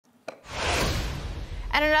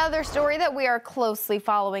And another story that we are closely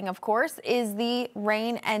following, of course, is the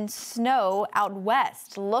rain and snow out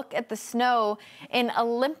west. Look at the snow in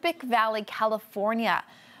Olympic Valley, California.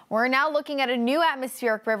 We're now looking at a new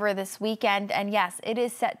atmospheric river this weekend, and yes, it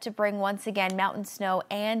is set to bring once again mountain snow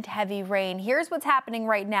and heavy rain. Here's what's happening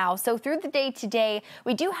right now. So through the day today,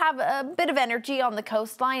 we do have a bit of energy on the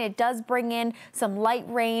coastline. It does bring in some light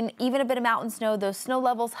rain, even a bit of mountain snow. Those snow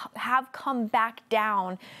levels have come back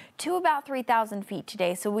down to about 3,000 feet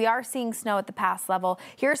today. So we are seeing snow at the pass level.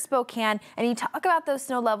 Here's Spokane, and you talk about those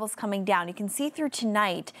snow levels coming down. You can see through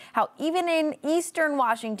tonight how even in eastern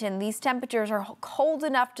Washington, these temperatures are cold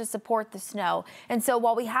enough to support the snow. And so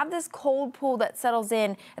while we have this cold pool that settles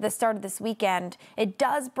in at the start of this weekend, it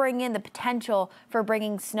does bring in the potential for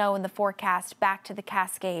bringing snow in the forecast back to the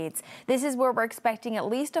Cascades. This is where we're expecting at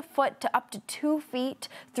least a foot to up to 2 feet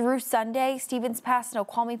through Sunday. Stevens Pass,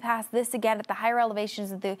 Snoqualmie Pass, this again at the higher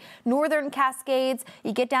elevations of the northern Cascades.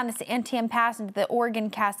 You get down to Antietam Pass into the Oregon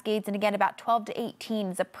Cascades, and again about 12 to 18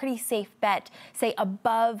 is a pretty safe bet, say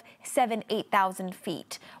above 8,000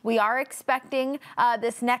 feet. We are expecting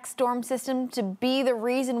this next storm system to be the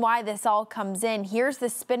reason why this all comes in. Here's the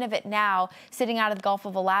spin of it now sitting out of the Gulf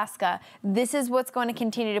of Alaska. This is what's going to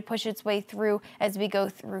continue to push its way through as we go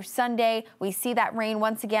through Sunday. We see that rain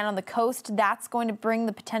once again on the coast. That's going to bring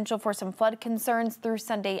the potential for some flood concerns through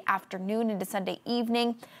Sunday afternoon into Sunday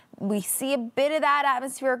evening. We see a bit of that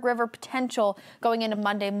atmospheric river potential going into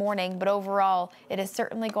Monday morning, but overall, it is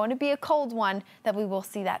certainly going to be a cold one that we will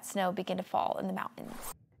see that snow begin to fall in the mountains.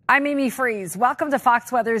 I'm Amy Freeze. Welcome to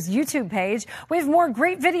Fox Weather's YouTube page. We have more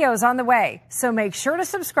great videos on the way, so make sure to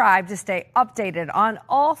subscribe to stay updated on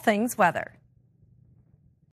all things weather.